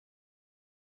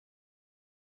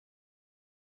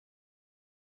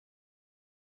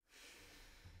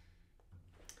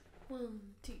1,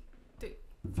 2, 3,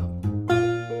 4.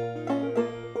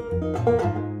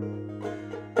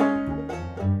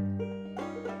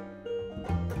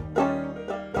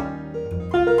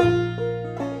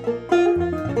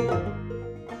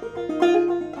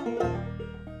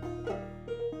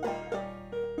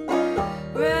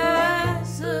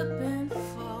 Rise up and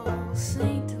fall,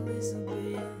 Saint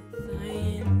Elizabeth, I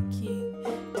am king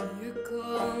to your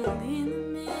call in the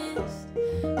mist.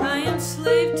 I am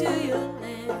slave to your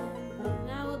land,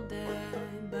 and I will die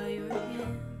by your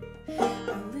hand,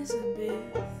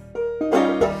 Elizabeth.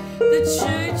 The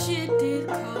church it did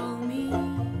call me,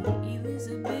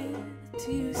 Elizabeth,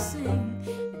 to sing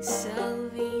in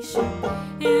salvation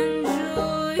and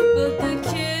joy, but the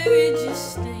carriage is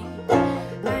stained.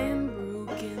 I am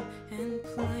broken and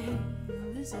plain,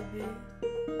 Elizabeth.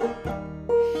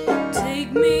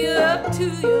 Take me up to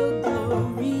your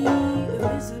glory,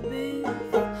 Elizabeth,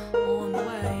 on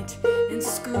white and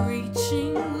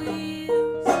screeching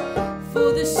wheels.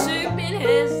 For the serpent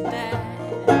has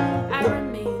died, I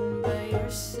remain by your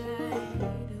side,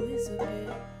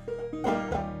 Elizabeth.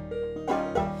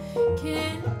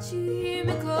 Can't you hear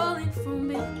me calling from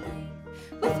midnight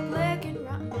with black and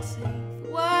rotten tape,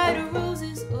 white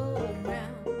roses all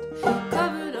around,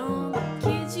 covered on?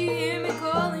 Can't you hear me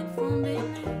calling from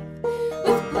midnight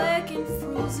with black and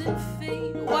frozen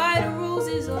fate, white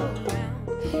roses all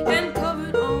around, and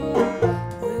covered on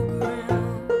the ground?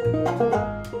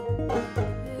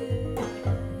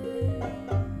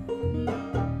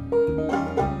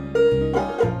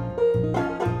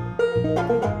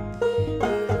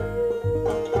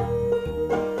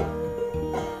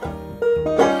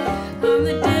 I'm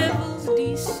the devil's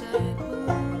disciple,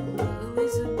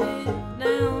 Elizabeth,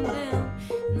 down, down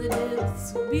in the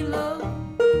depths below.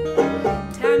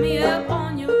 Tie me up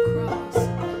on your cross,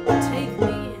 take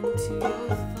me into your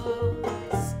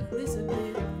thoughts,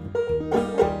 Elizabeth.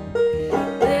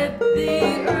 Let the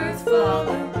earth fall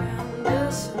around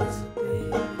us,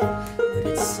 Elizabeth. Let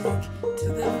it sink to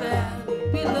the valley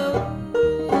below.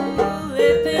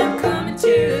 Let them come and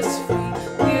tear us free.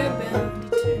 We're bound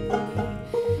eternally,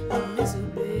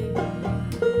 Elizabeth.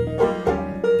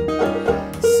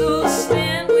 So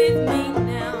stand with me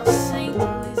now, Saint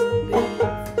Elizabeth,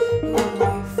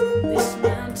 away from this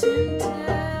mountain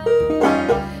town.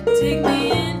 Take me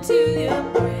into your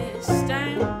breast,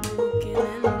 I'm broken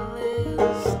and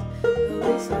blessed,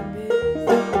 Elizabeth.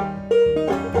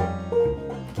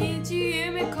 Can't you hear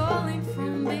me calling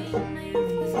from midnight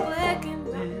with black and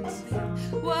rotten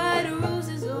sleep, white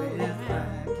roses all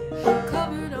around,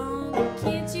 covered on?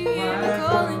 Can't you hear me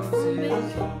calling from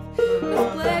midnight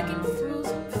with black and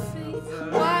frozen feet,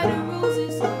 white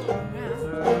roses all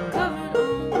around, covered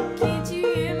on? Can't you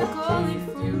hear me calling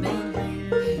from midnight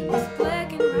with black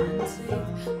and rotten sleep,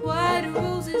 white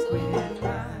roses all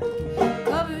around,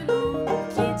 covered on?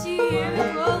 Can't you hear me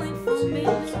calling from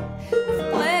midnight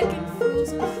with black and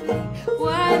frozen feet,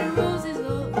 white roses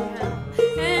all around,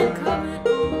 and covered on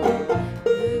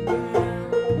the ground,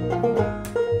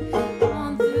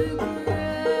 on the ground.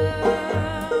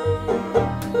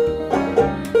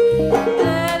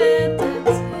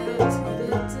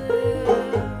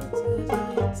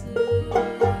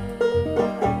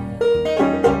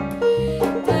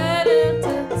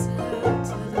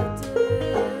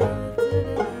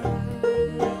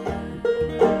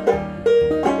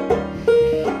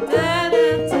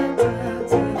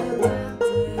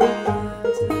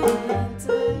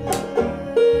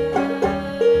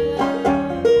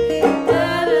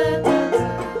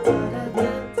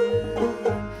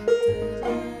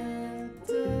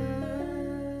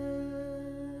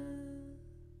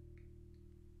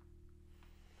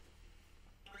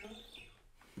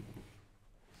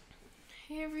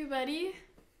 Hey everybody,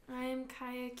 I'm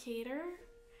Kaia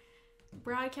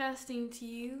broadcasting to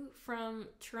you from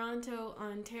Toronto,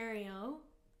 Ontario.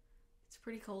 It's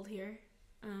pretty cold here.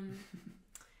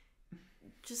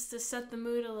 Just to set the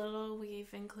mood a little,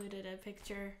 we've included a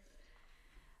picture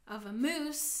of a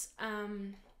moose.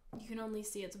 You can only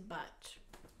see its butt.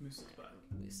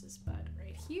 Moose's butt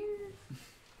right here.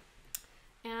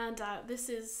 And this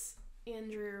is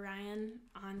Andrew Ryan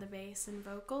on the bass and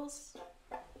vocals.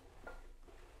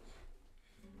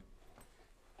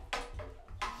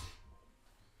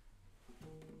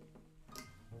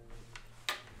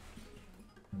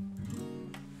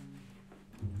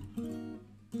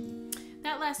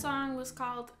 That last song was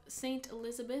called Saint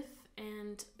Elizabeth,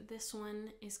 and this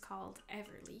one is called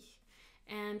Everly.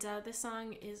 And this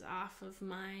song is off of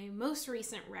my most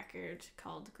recent record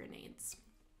called Grenades.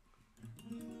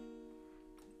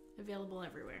 Available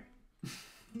everywhere.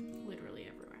 Literally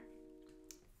everywhere.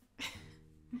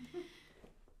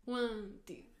 1,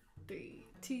 2, 3,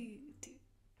 2, 2,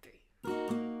 3.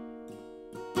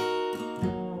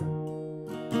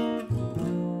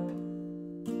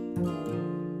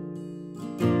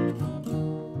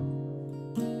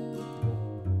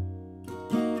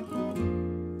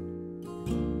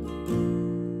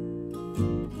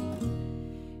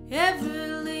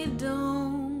 Everly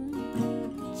don't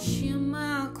you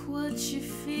mark what you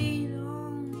feed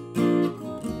on.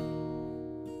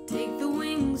 Take the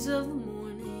wings of the morning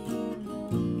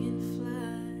and fly.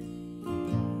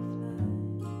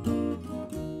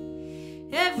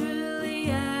 Everly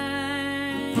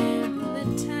I'm the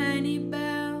tiny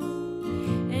bough,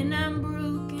 and I'm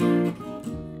broken,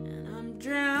 and I'm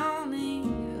drowning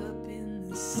up in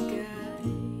the sky.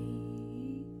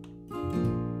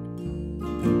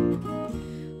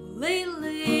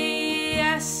 Lately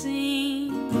I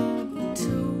seem to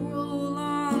roll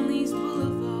on these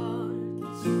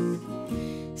boulevards,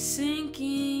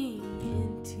 sinking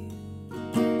into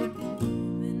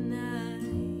the night,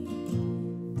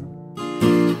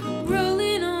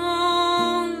 rolling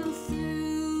on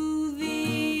through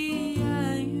the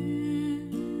iron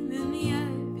and the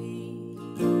ivy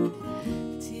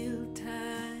till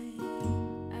time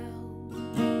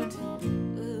out of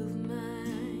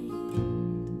mind.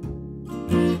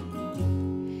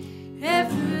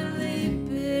 Everly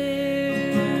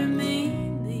bear me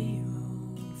their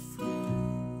own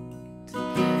fruit,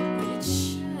 it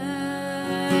shine,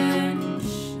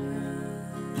 shine,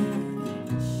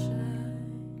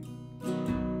 shine.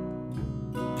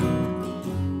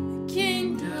 The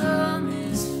kingdom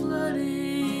is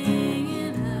flooding,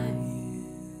 and I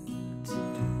am to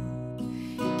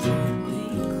keep me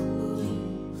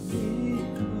close.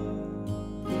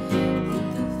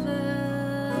 The flood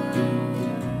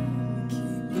keep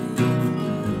me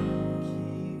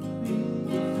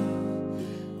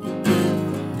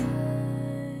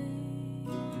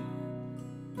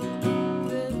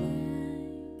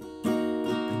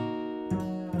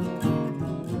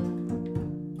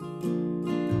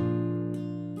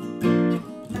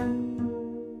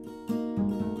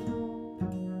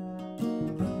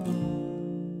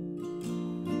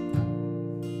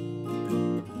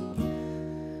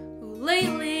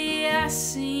Lately I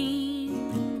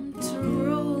seem to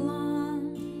roll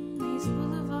on these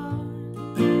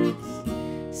boulevards,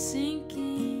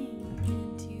 sinking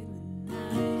into the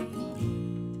night,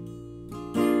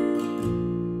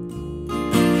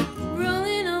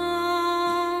 rolling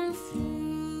on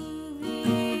through the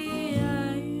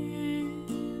iron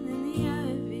and the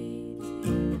ivy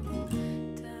till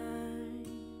time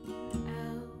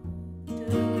out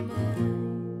of mind.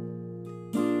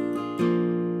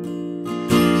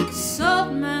 Salt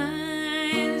my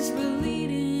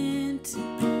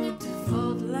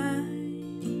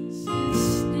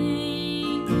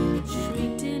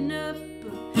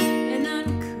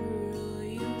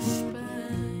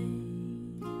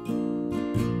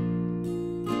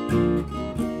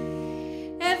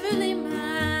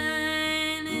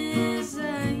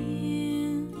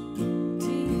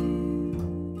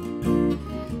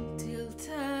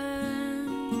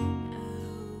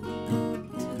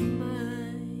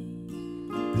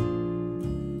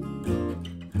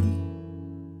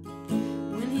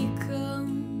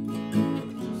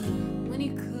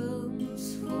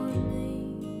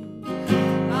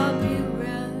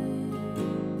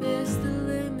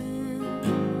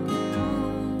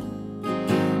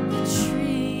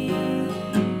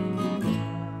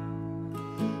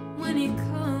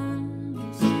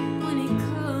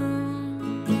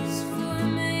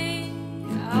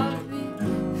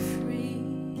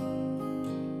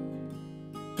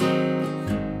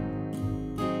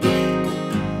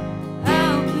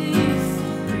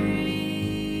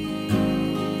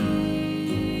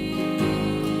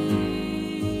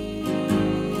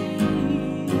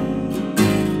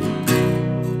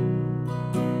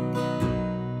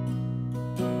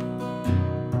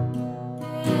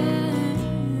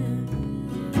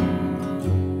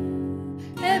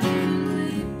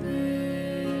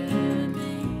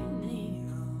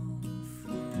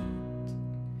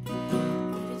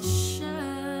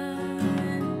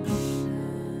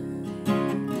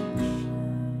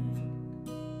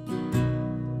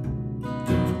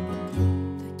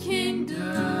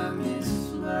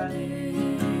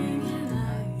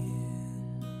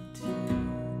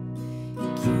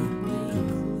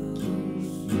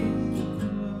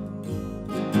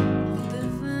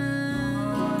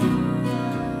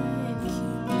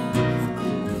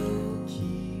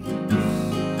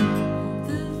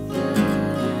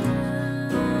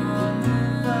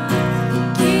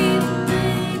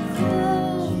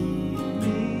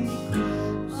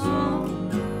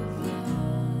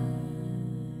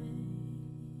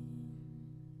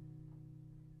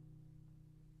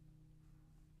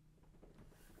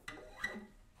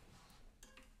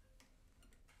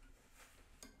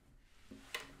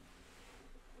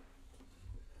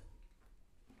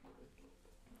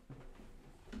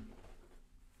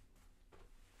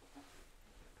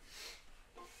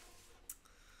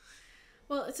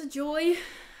it's a joy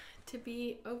to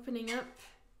be opening up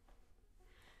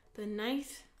the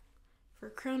night for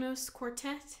Kronos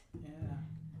Quartet. Yeah.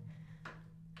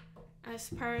 As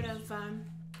part of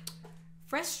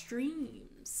Fresh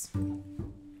Dreams.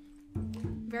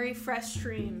 Very fresh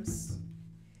dreams.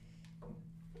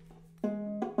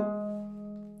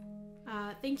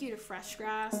 Thank you to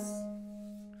FreshGrass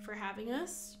for having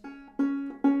us.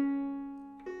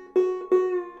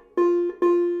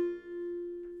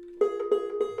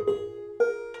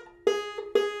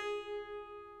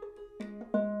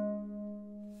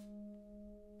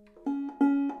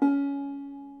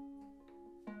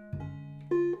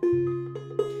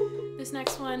 This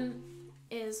next one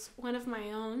is one of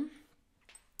my own,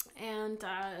 and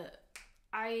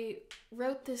I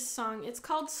wrote this song. It's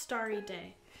called Starry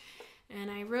Day, and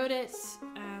I wrote it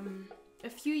a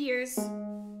few years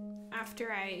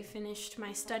after I finished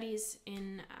my studies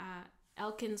in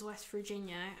Elkins, West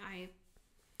Virginia.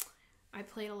 I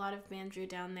played a lot of banjo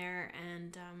down there,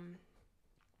 and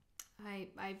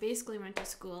I basically went to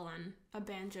school on a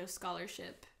banjo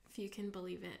scholarship, if you can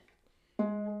believe it.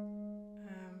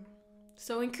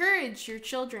 So encourage your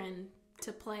children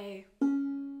to play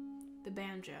the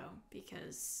banjo,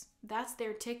 because that's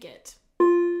their ticket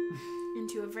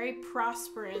into a very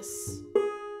prosperous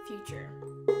future.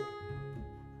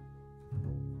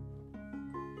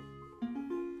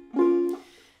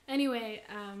 Anyway,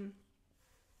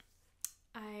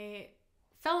 I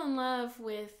fell in love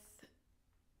with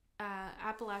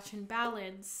Appalachian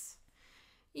ballads.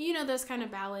 You know, those kind of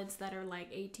ballads that are like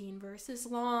 18 verses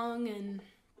long, and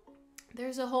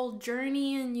there's a whole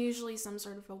journey and usually some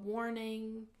sort of a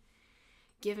warning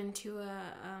given to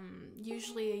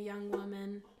usually a young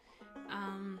woman.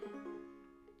 And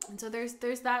so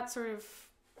there's that sort of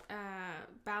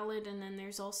ballad, and then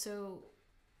there's also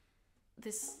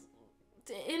this,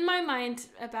 in my mind,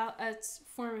 about a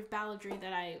form of balladry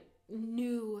that I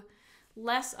knew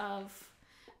less of,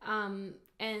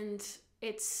 and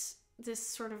it's this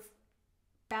sort of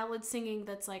ballad singing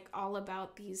that's like all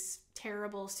about these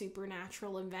terrible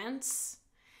supernatural events,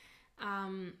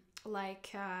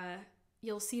 like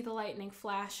you'll see the lightning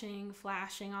flashing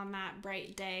on that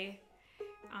bright day,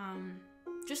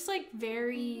 just like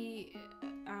very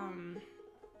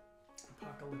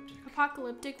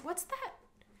apocalyptic. What's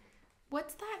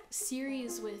that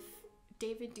series with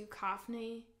David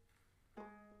Duchovny,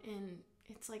 and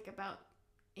it's like about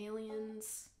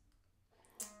aliens?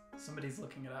 Somebody's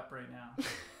looking it up right now.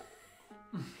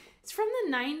 It's from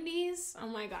the 90s. Oh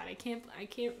my god, I can't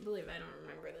believe I don't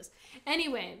remember this.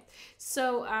 Anyway,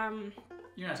 so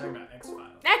you're not talking about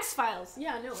X-Files. X-Files.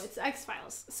 Yeah, no, it's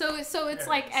X-Files. So it's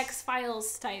like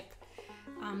X-Files type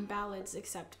ballads,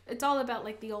 except it's all about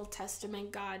like the Old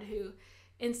Testament God who,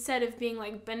 instead of being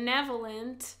like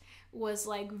benevolent, was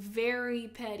like very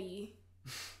petty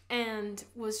and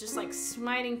was just like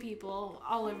smiting people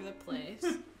all over the place.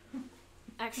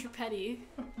 Extra petty.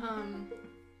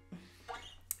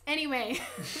 Anyway,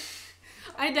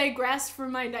 I digress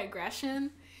from my digression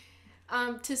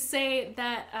to say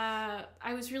that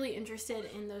I was really interested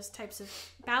in those types of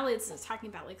ballads that's talking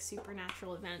about like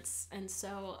supernatural events, and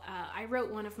so I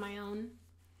wrote one of my own,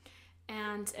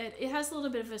 and it has a little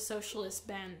bit of a socialist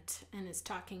bent, and it's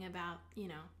talking about,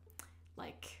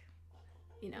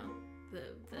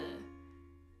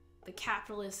 the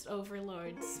capitalist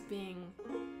overlords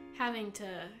having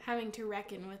to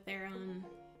reckon with their own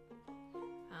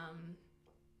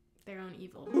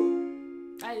evil.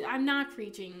 I'm not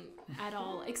preaching at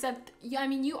all, except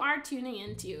you are tuning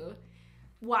in to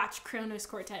watch Kronos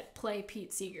Quartet play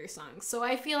Pete Seeger songs, so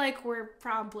I feel like we're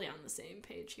probably on the same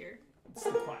page here. It's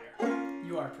the choir.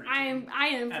 You are preaching. I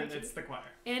am preaching. And it's the choir.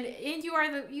 And you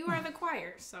are the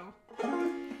choir. So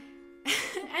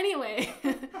anyway,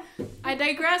 I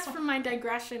digress from my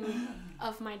digression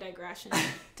of my digression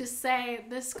to say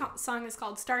this song is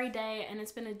called Starry Day, and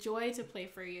it's been a joy to play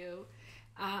for you.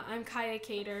 I'm Kaia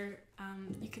Cater.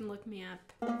 You can look me up.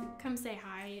 Come say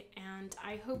hi, and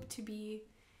I hope to be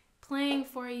playing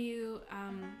for you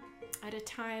at a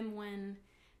time when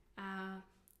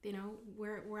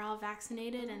we're all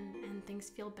vaccinated and things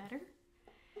feel better.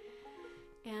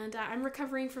 And I'm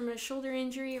recovering from a shoulder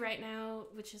injury right now,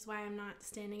 which is why I'm not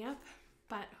standing up.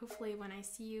 But hopefully when I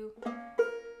see you,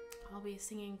 I'll be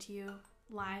singing to you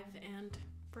live and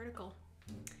vertical.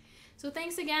 So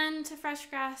thanks again to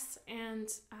FreshGrass, and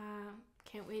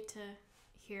can't wait to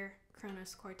hear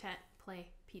Kronos Quartet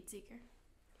play Pete Seeger.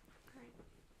 All right.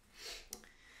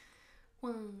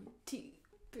 1, 2,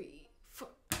 3, 4.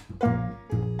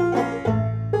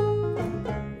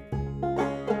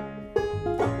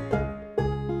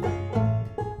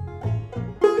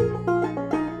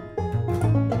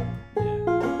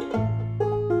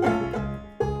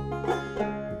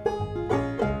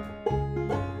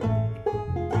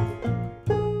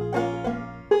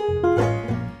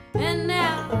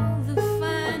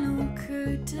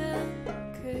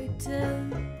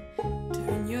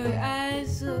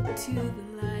 up to the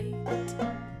light.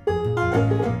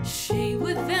 She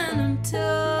with venom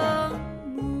tongue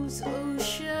moves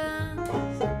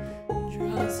oceans,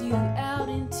 draws you out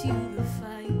into the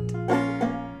fight.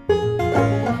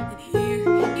 And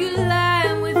here you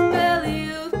lie with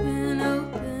belly open,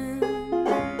 open,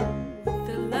 with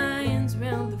the lions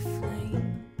round the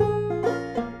flame.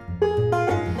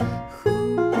 Who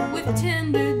with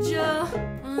tender jaw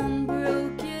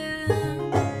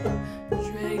unbroken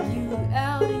drag you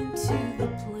out into the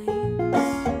plains.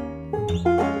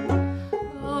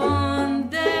 On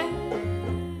that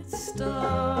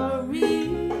starry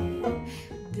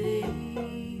day,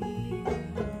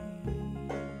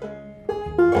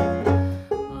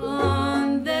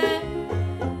 on that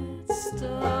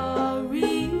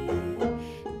starry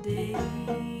day,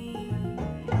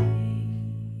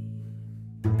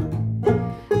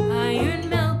 iron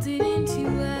melted into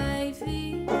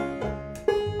ivy.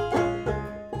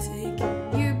 Take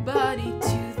your body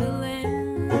to the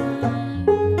land.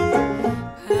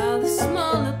 Pile the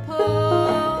small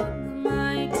upon the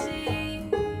mighty.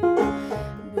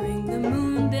 Bring the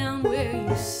moon down where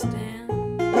you stand.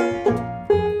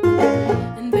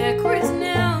 And backwards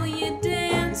now you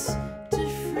dance to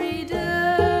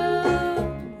freedom.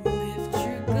 Lift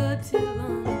your gutted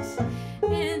lungs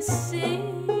and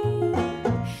sing.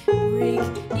 Break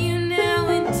you now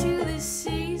into the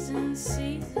season,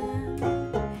 season.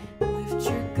 Lift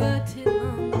your gutted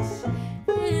lungs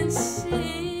and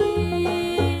sing.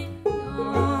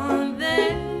 On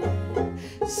that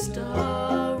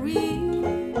starry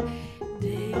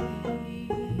day,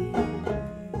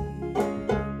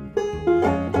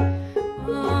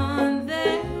 on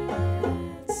that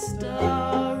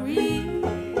starry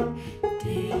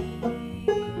day.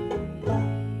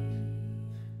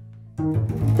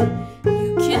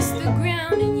 You kiss the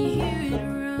ground and you hear it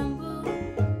rumble.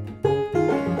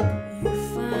 You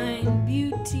find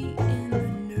beauty in the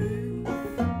nerve.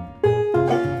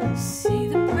 See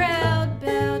the proud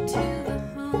bow to the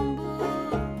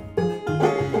humble.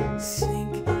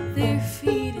 Sink their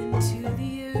feet into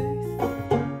the earth.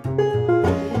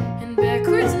 And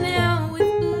backwards now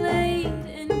with blade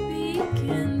and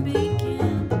beacon,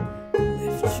 beacon.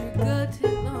 Lift your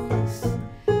gutted lungs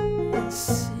and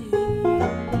sing.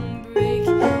 Break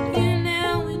you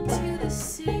now into the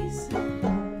season.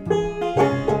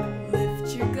 Lift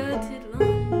your gutted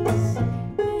lungs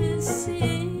and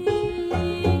sing.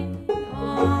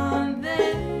 On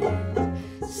that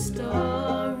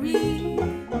starry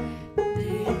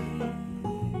day,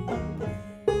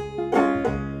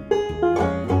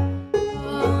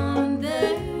 on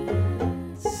that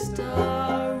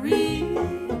starry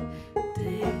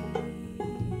day,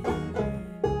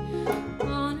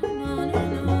 on and on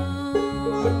and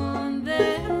on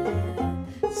that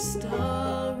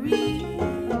starry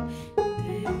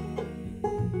day,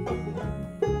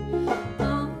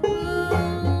 on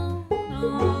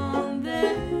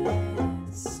that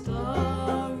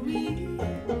starry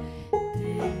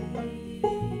day,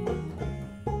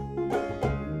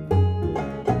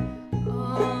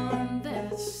 on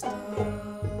that starry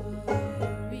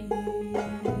day.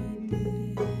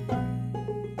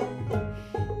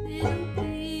 It'll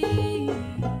be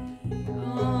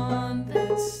on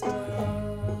that starry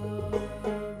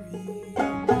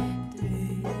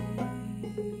day.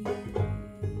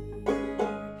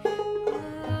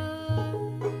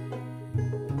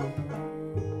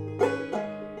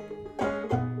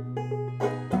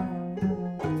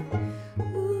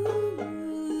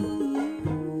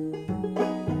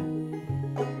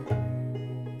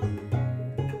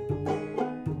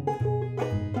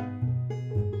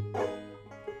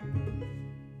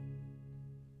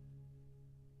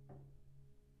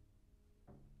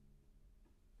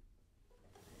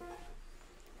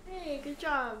 Hey, good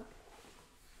job.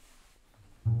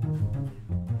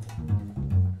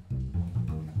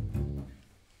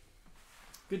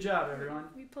 Good job, everyone.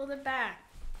 We pulled it back.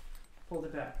 Pulled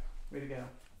it back. Way to go.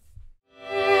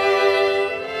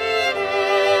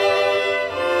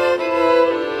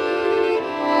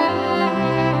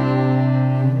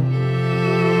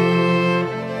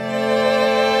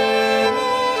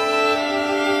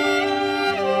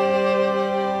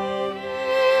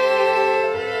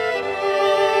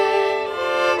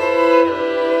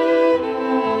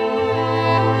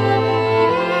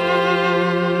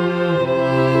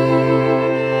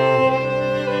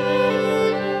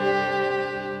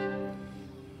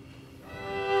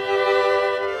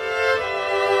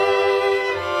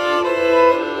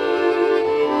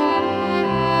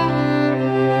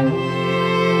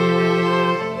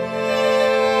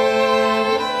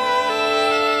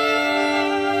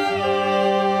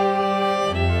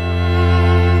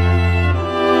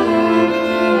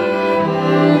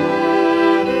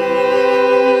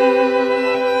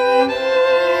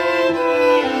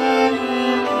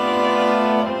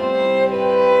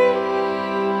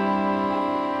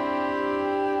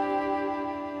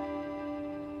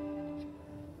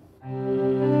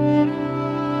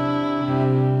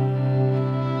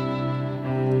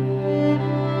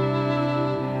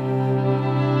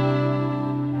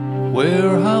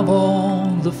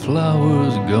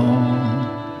 flowers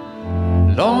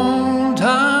gone, long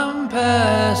time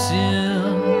passing.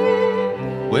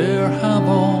 Where have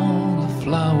all the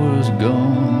flowers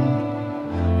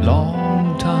gone,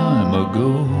 long time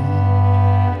ago?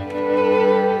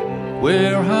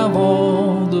 Where have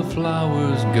all the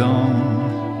flowers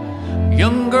gone?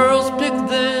 Young girls pick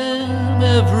them,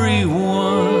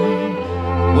 everyone.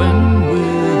 When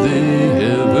will they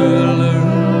ever learn?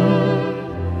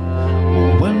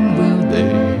 When will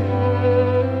they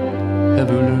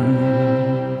ever learn?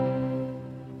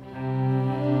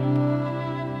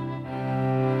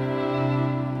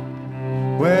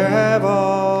 Where have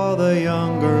all the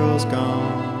young girls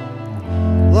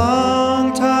gone?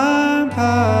 Long time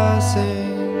passing.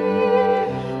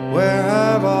 Where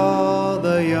have all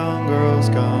the young girls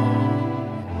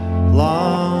gone?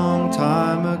 Long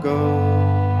time ago.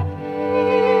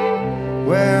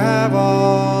 Where have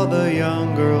all the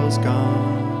young girls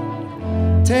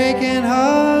gone? Taking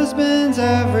husbands,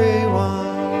 everyone.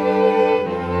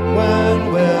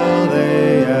 When will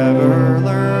they ever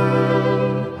learn?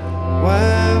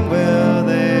 When will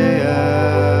they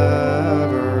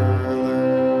ever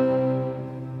learn?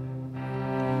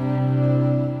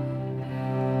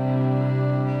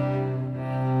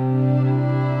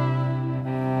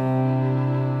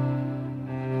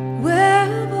 Where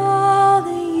have all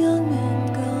the young men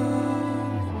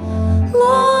gone?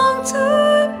 Long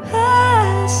time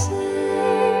passing.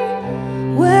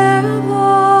 Where have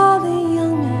all the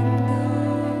young men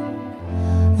gone?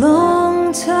 Long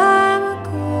time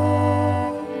ago.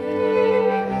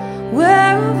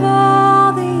 Where have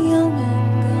all the young men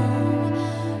gone?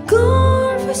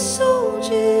 Gone for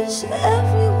soldiers,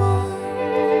 everyone.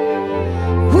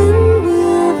 When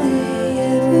will they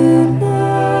ever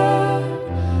learn?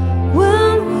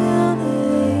 When will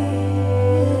they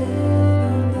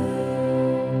ever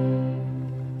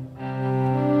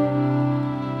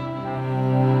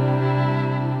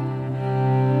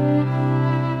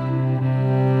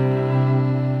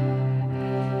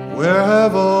Where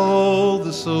have all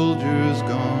the soldiers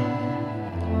gone?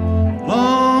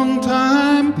 Long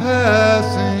time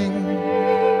passing.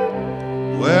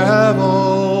 Where have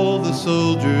all the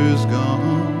soldiers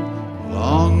gone?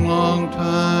 Long, long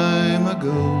time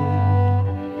ago.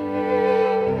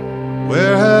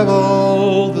 Where have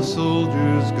all the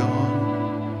soldiers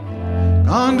gone?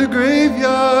 Gone to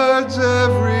graveyards,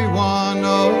 everyone.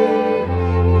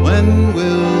 Oh, when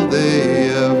will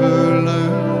they ever learn?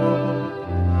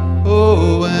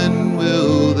 Oh, when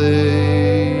will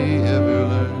they ever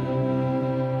learn?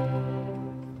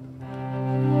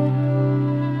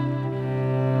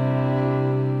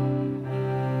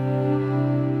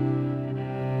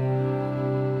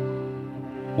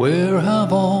 Where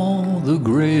have all the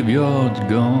graveyards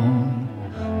gone?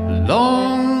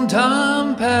 Long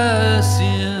time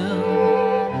passing.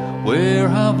 Where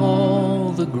have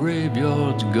all the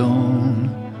graveyards gone?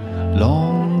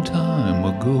 Long time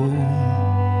ago.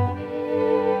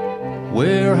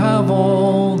 Where have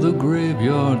all the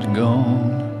graveyards gone?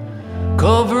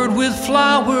 Covered with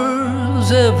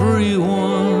flowers,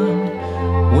 everyone.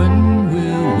 When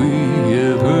will we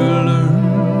ever learn?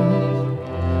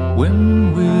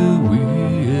 When will we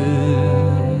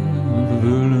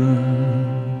ever learn?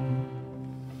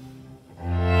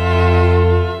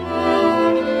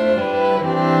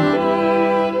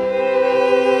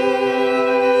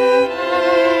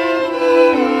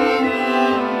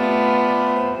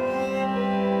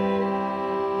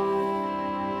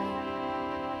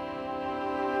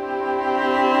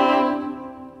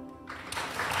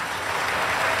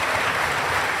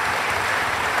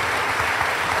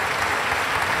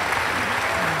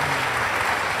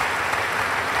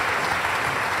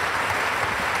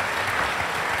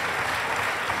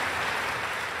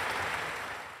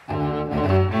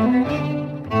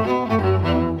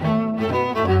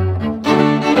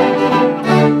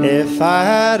 If I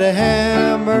had a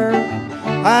hammer,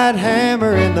 I'd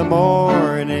hammer in the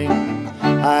morning,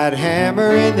 I'd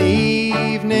hammer in the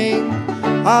evening,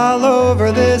 all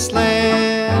over this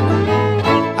land.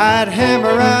 I'd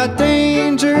hammer out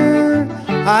danger,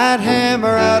 I'd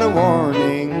hammer out a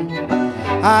warning,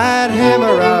 I'd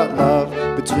hammer out love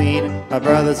between my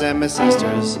brothers and my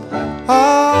sisters,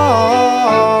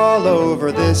 all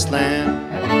over this land.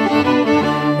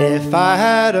 If I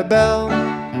had a bell,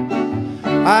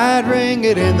 I'd ring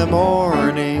it in the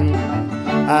morning,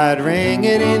 I'd ring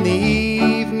it in the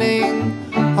evening,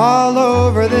 all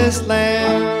over this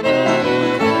land.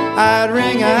 I'd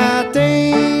ring out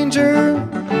danger,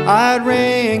 I'd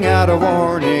ring out a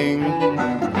warning,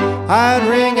 I'd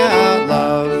ring out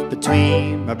love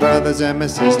between my brothers and my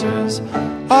sisters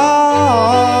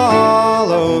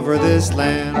all over this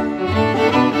land.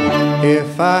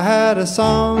 If I had a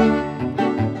song,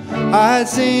 I'd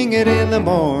sing it in the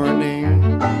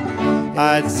morning,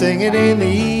 I'd sing it in the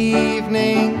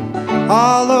evening,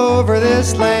 all over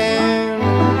this land.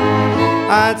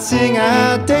 I'd sing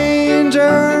out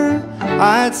danger,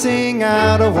 I'd sing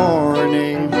out a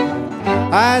warning,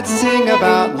 I'd sing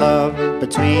about love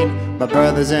between my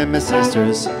brothers and my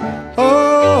sisters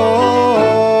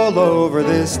all over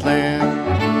this land.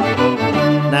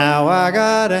 Now I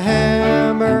got a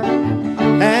hammer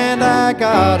and I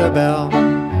got a bell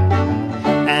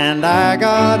and I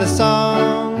got a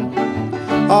song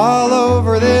all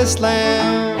over this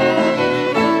land.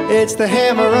 It's the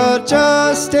hammer of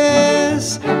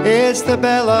justice, it's the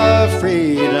bell of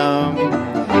freedom,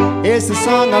 it's the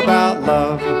song about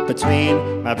love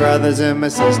between my brothers and my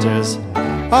sisters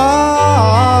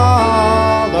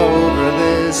all over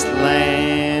this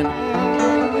land.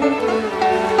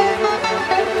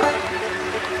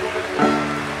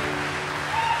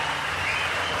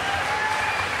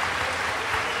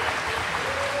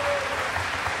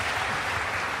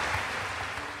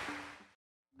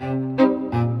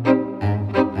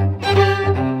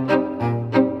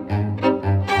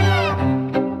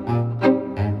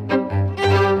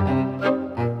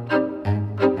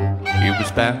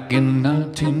 Back in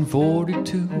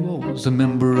 1942, I was a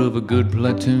member of a good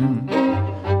platoon.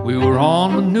 We were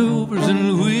on maneuvers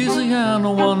in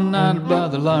Louisiana one night by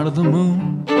the light of the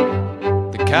moon.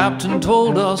 The captain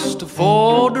told us to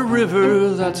ford the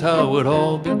river, that's how it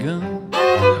all begun.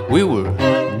 We were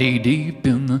knee-deep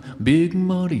in the big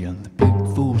muddy and the big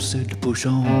fool said to push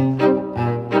on.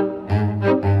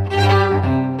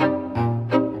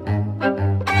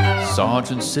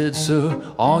 Sergeant said, sir,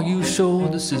 are you sure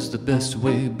this is the best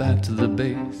way back to the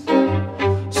base?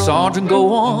 Sergeant,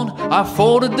 go on, I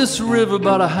forded this river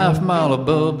about a half-mile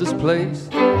above this place.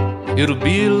 It'll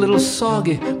be a little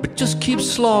soggy, but just keep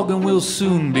slogging, we'll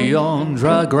soon be on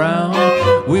dry ground.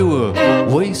 We were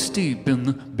waist deep in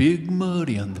the big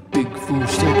muddy and the big fool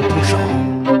said to push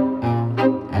on.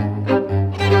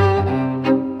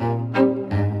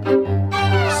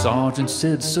 Sergeant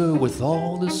said, sir, with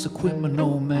all this equipment,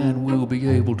 no man will be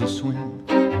able to swim.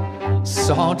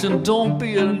 Sergeant, don't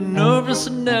be a nervous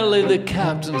Nelly, the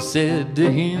captain said to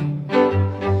him.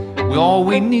 All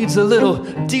we need's a little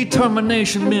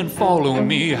determination, men, follow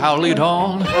me, how lead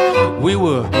on. We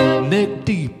were neck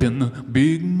deep in the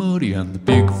big muddy and the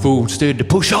big fool said to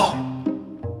push on.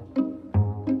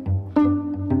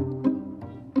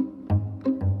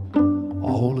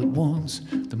 All at once,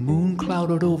 the moon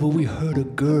clouded over, we heard a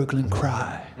gurgling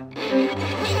cry.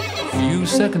 A few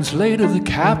seconds later, the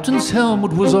captain's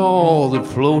helmet was all that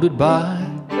floated by.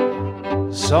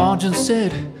 Sergeant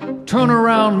said, turn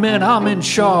around, men, I'm in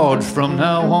charge from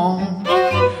now on.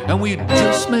 And we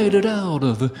just made it out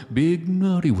of the big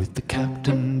muddy with the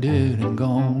captain dead and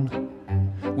gone.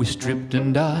 We stripped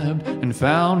and dived and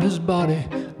found his body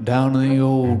down in the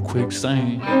old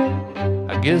quicksand.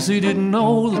 I guess he didn't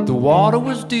know that the water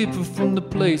was deeper from the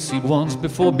place he'd once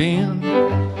before been.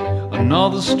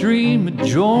 Another stream had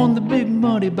joined the big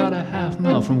muddy about a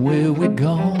half-mile from where we'd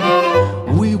gone.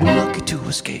 We were lucky to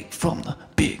escape from the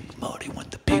big muddy when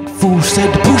the big fool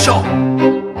said to push on.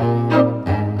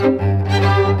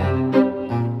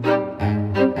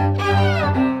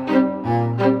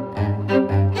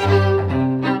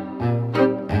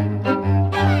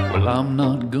 Well, I'm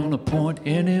not gonna point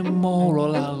anymore,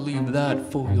 or I'll leave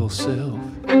that for yourself.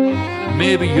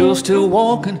 Maybe you're still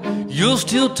walking, you're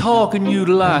still talking, you'd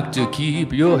like to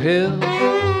keep your health.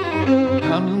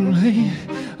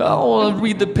 I'll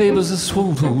read the papers, the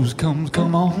swallows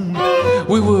come on.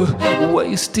 We were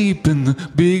waist deep in the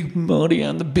big muddy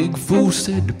and the big fool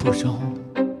said to push on.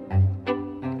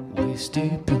 Waist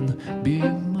deep in the big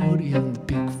muddy and the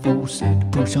big fool said to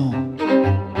push on.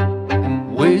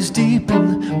 Waist deep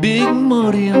in the big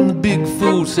muddy and the big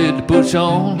fool said to push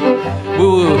on. We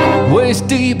were waist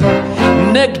deep,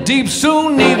 neck deep,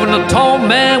 soon even a tall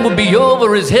man would be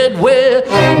over his head. We're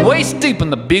waist deep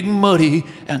in the big muddy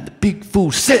and the big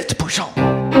fool said to push on.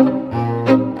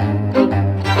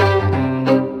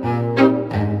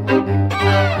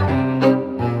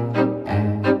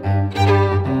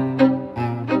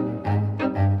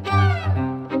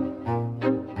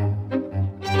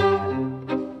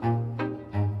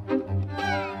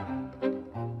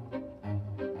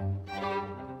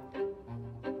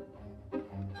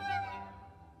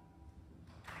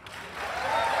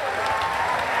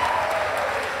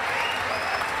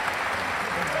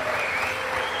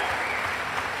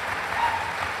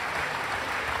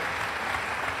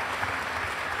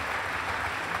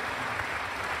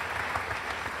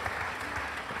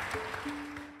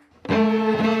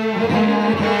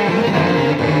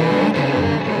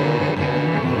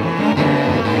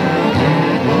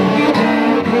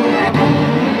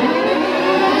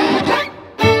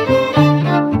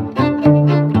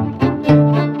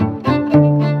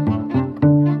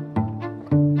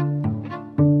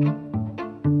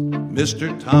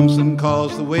 Mr. Thompson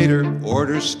calls the waiter,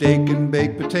 orders steak and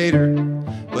baked potato,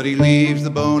 but he leaves the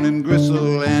bone and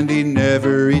gristle and he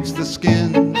never eats the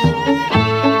skins.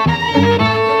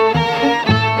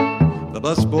 The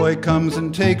busboy comes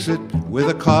and takes it, with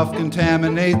a cough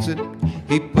contaminates it.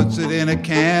 He puts it in a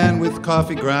can with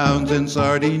coffee grounds and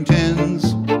sardine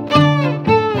tins.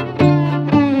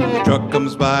 The truck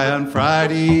comes by on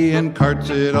Friday and carts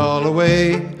it all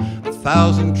away.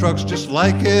 1,000 trucks just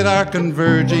like it are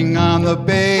converging on the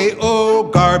bay. Oh,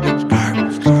 garbage,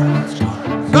 garbage, garbage,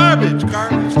 garbage,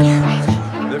 garbage, garbage.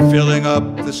 They're filling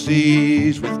up the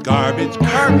seas with garbage,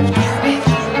 garbage, garbage,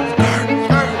 garbage,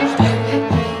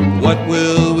 garbage. What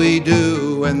will we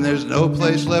do when there's no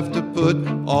place left to put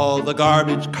all the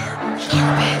garbage, garbage,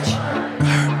 garbage,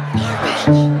 garbage,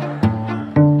 garbage?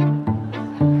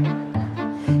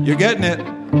 You're getting it.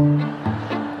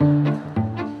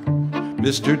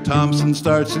 Mr. Thompson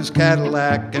starts his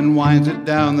Cadillac and winds it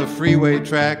down the freeway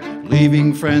track,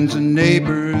 leaving friends and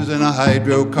neighbors in a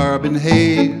hydrocarbon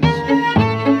haze.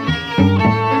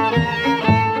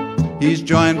 He's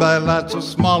joined by lots of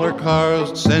smaller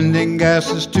cars, sending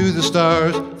gases to the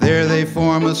stars. There they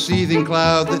form a seething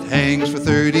cloud that hangs for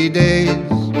 30 days.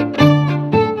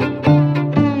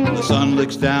 The sun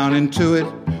licks down into it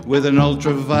with an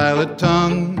ultraviolet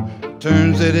tongue,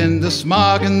 turns it into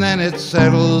smog, and then it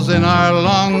settles in our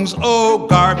lungs. Oh,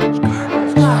 garbage,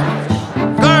 garbage,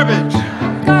 garbage, garbage,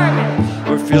 garbage.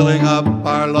 We're filling up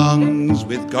our lungs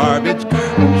with garbage,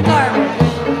 garbage,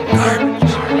 garbage,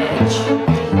 garbage,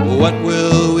 garbage. What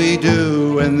will we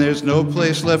do when there's no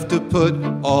place left to put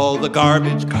all the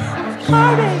garbage, garbage,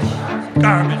 garbage,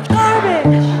 garbage,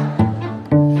 garbage?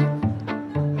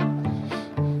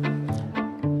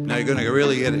 Now you're gonna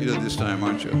really get it this time,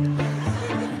 aren't you?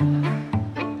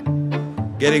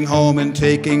 Getting home and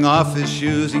taking off his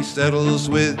shoes, he settles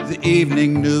with the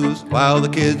evening news while the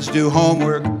kids do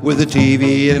homework with the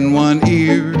TV in one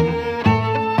ear.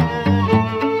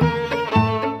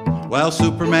 While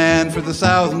Superman for the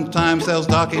 1,000th time sells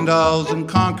talking dolls and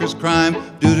conquers crime,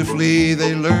 dutifully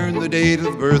they learn the date of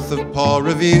the birth of Paul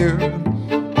Revere.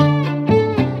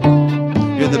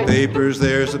 In the papers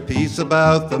there's a piece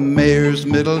about the mayor's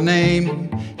middle name.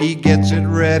 He gets it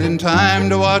read in time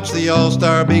to watch the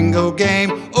All-Star Bingo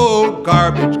game. Oh,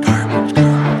 garbage, garbage,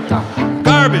 garbage,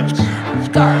 garbage,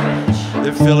 garbage, garbage.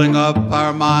 They're filling up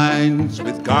our minds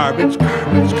with garbage,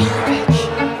 garbage,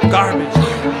 garbage, garbage,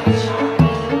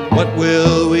 garbage. What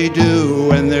will we do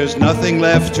when there's nothing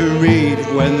left to read,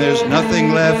 when there's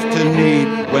nothing left to need,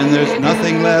 when there's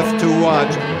nothing left to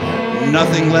watch,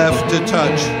 nothing left to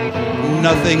touch,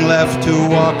 nothing left to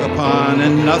walk upon,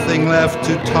 and nothing left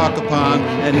to talk upon,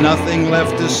 and nothing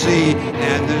left to see,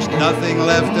 and there's nothing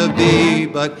left to be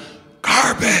but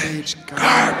garbage,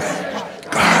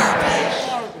 garbage, garbage, garbage.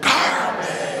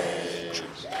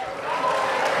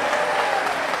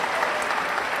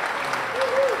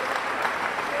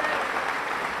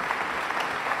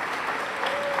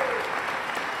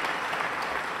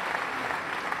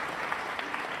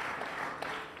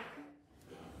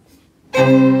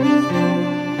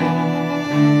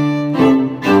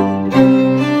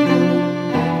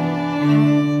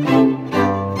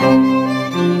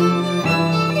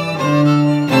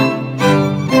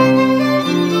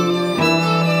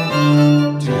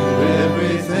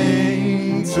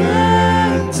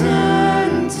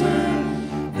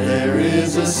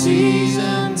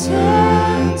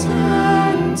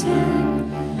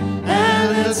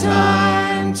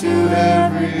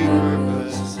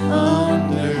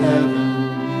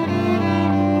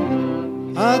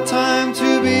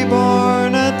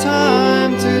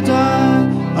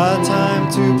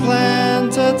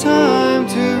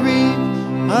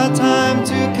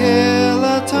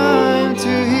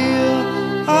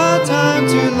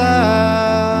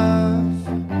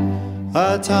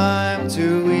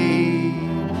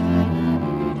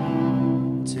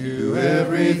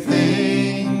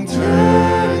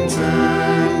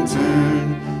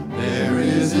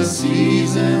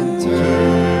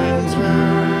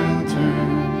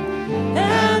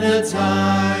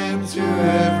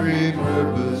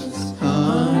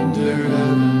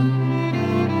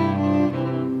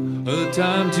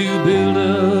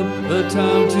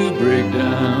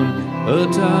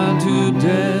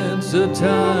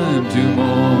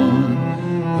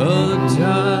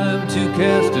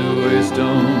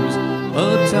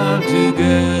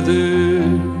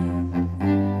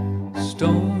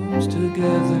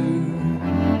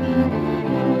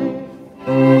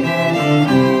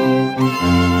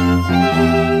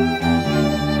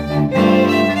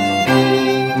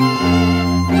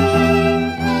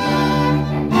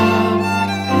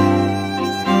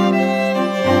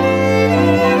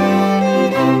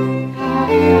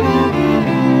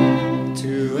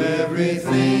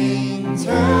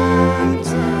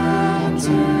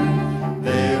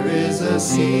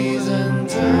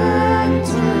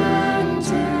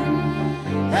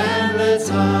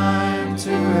 time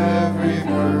to every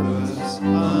purpose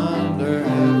under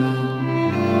heaven.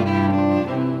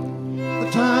 A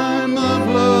time of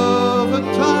love, a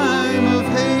time of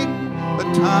hate, a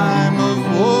time of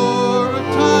war, a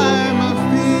time of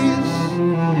peace,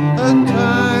 a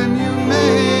time you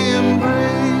may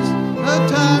embrace, a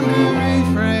time to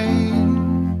refrain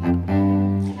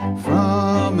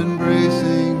from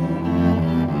embracing.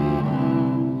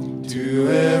 To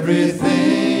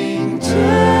everything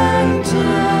turn,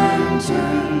 turn,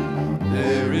 turn.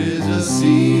 There is a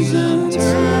season,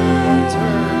 turn,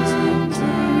 turn,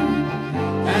 turn.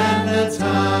 And a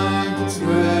time to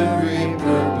every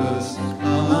purpose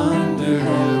under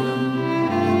heaven.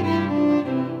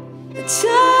 A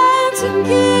time to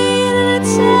gain and a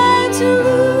time to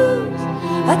lose,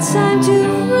 a time to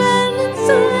run and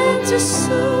time to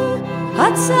sow, a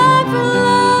time for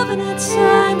love and a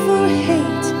time for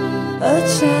hate, a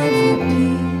time for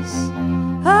peace.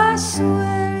 I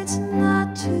swear it's not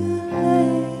too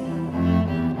late.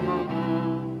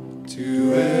 To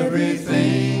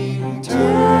everything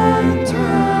turn,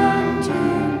 turn,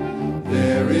 turn.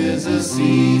 There is a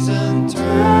season,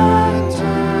 turn,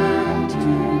 turn,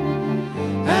 turn.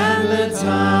 And a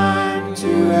time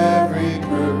to every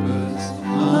purpose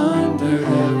under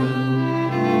heaven.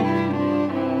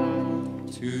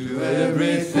 To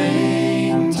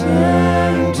everything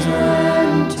turn,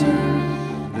 turn,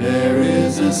 turn. There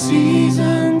is a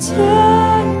season,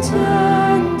 turn,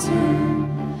 turn, turn.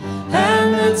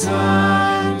 And a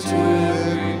time to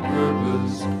every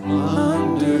purpose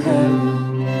under heaven.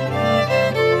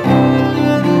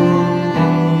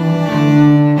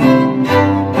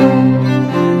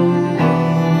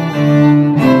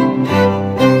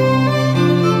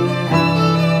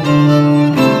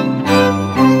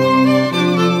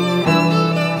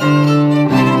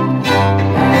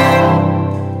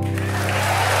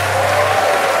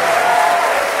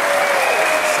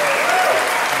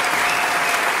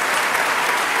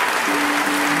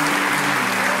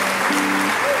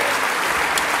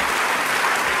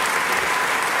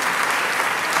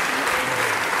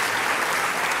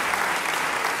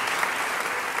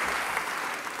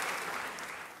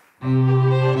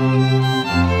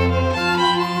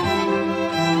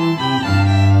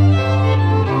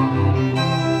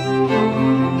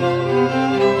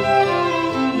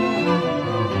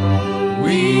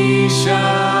 We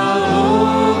shall